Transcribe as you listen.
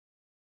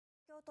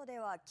京都で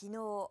は昨日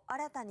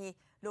新たに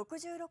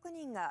66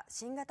人が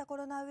新型コ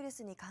ロナウイル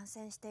スに感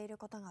染している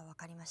ことが分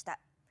かりました。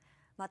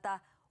ま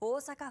た大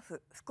阪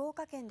府、福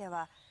岡県で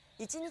は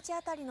1日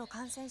あたりの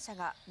感染者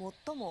が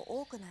最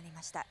も多くなり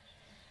ました。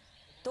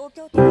東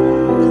京都では感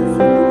染が確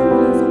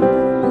認され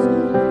た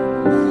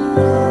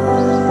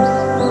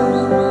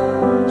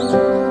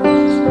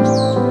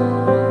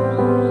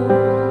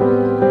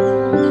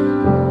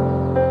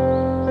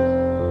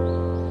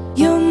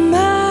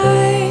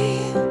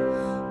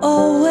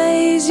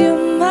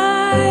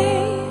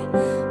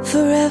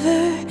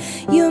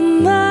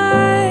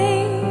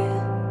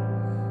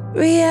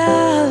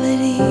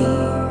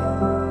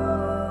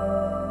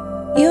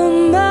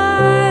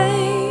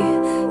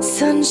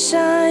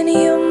Sunshine,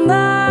 you're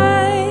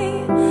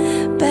my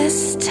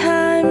best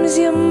times,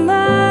 you're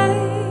my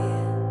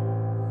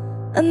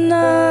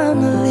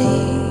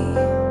anomaly.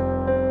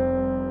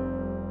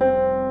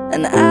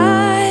 And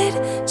I'd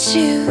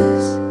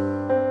choose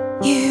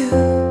you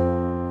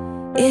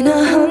in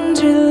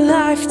 100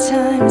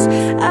 lifetimes.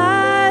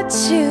 I'd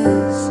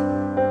choose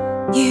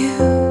you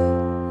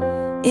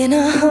in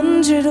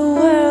 100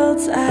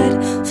 worlds.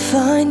 I'd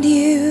find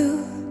you.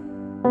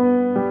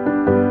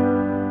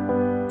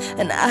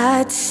 And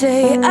I'd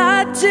say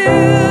I do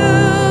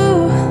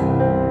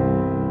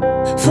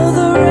for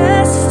the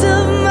rest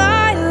of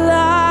my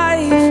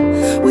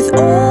life. With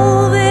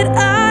all that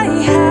I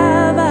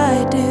have,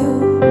 I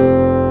do.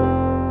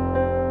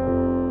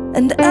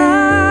 And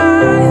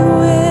I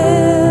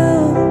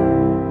will,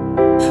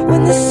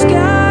 when the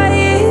sky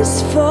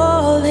is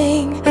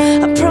falling,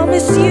 I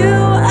promise you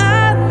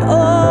I'm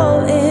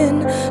all in,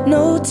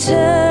 no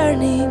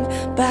turning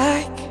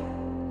back.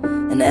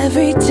 And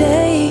every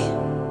day,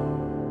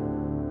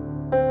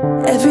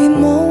 every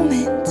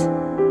moment,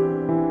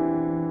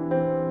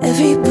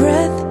 every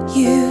breath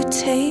you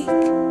take,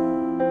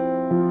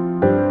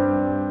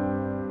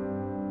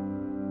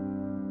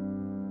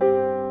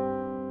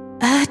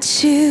 I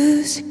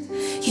choose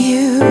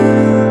you.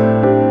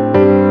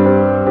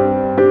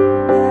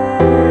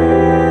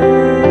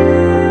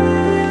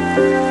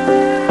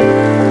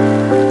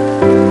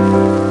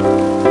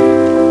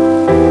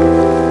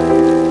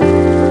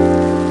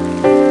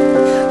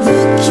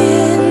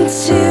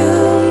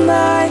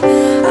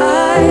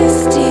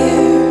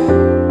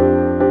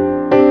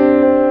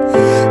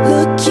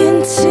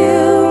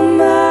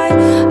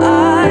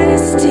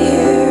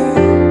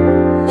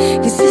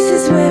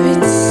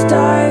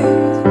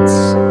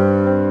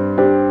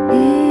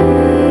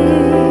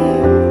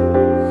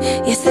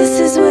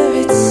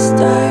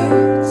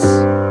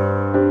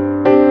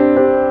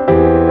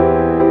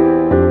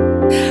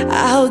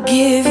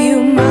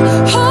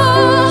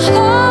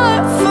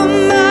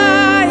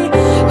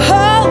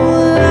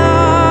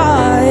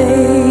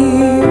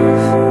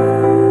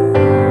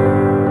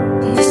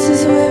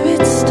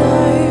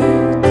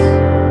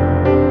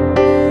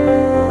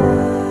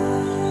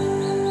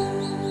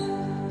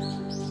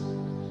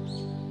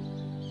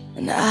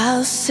 And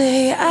I'll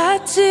say I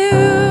do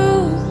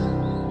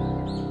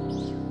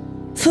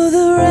for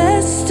the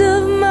rest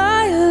of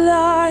my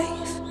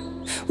life.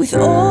 With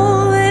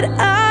all that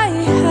I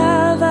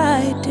have,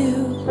 I do.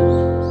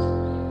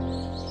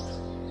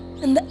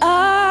 And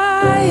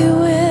I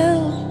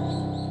will,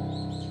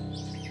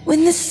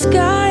 when the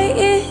sky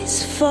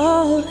is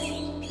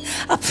falling,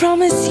 I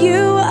promise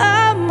you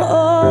I'm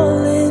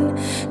all in,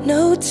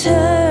 no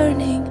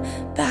turning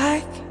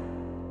back.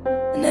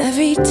 And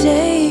every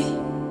day,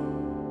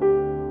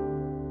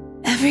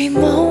 every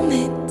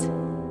moment,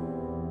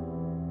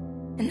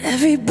 and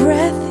every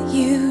breath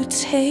you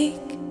take,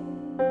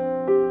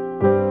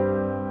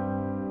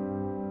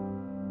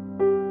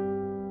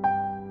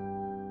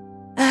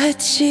 I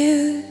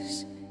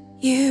choose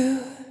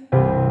you.